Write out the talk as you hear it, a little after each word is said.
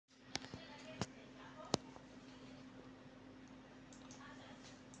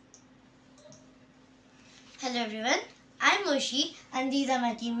Hello everyone, I am Oyshee and these are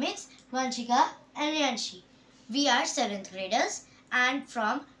my teammates Vanshika and Reyanshi. We are 7th graders and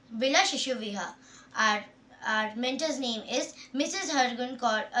from Birla Shishu Vihar. Our mentor's name is Mrs. Hargun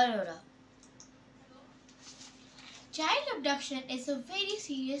Kaur Arora. Child abduction is a very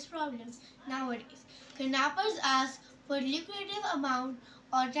serious problem nowadays. Kidnappers ask for lucrative amount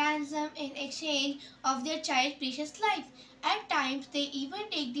or ransom in exchange of their child's precious life. At times, they even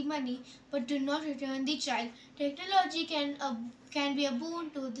take the money but do not return the child. Technology can be a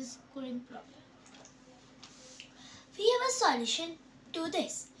boon to this current problem. We have a solution to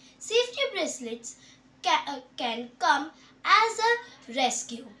this. Safety bracelets can come as a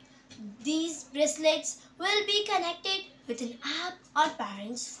rescue. These bracelets will be connected with an app on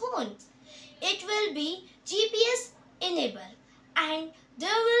parents' phone. It will be GPS enabled and there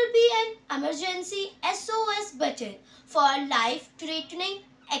will be an emergency SOS button for life-threatening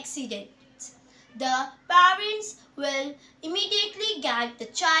accidents. The parents will immediately get the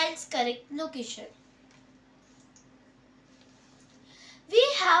child's correct location. We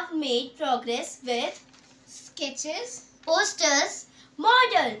have made progress with sketches, posters,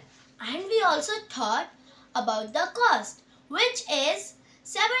 model, and we also thought about the cost, which is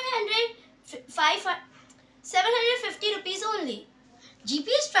 750 rupees only.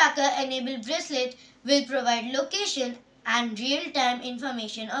 GPS tracker enabled bracelet will provide location and real-time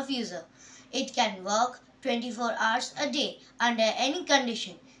information of user. It can work 24 hours a day under any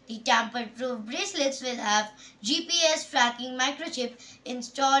condition. The tamper-proof bracelets will have GPS tracking microchip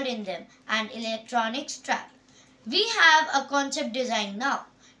installed in them and electronic strap. We have a concept design now.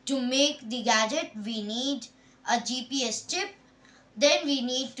 To make the gadget, we need a GPS chip, then we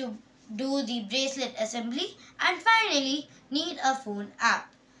need to do the bracelet assembly and finally need a phone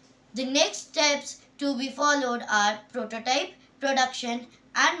app. The next steps to be followed are prototype, production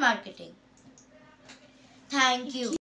and marketing. Thank you.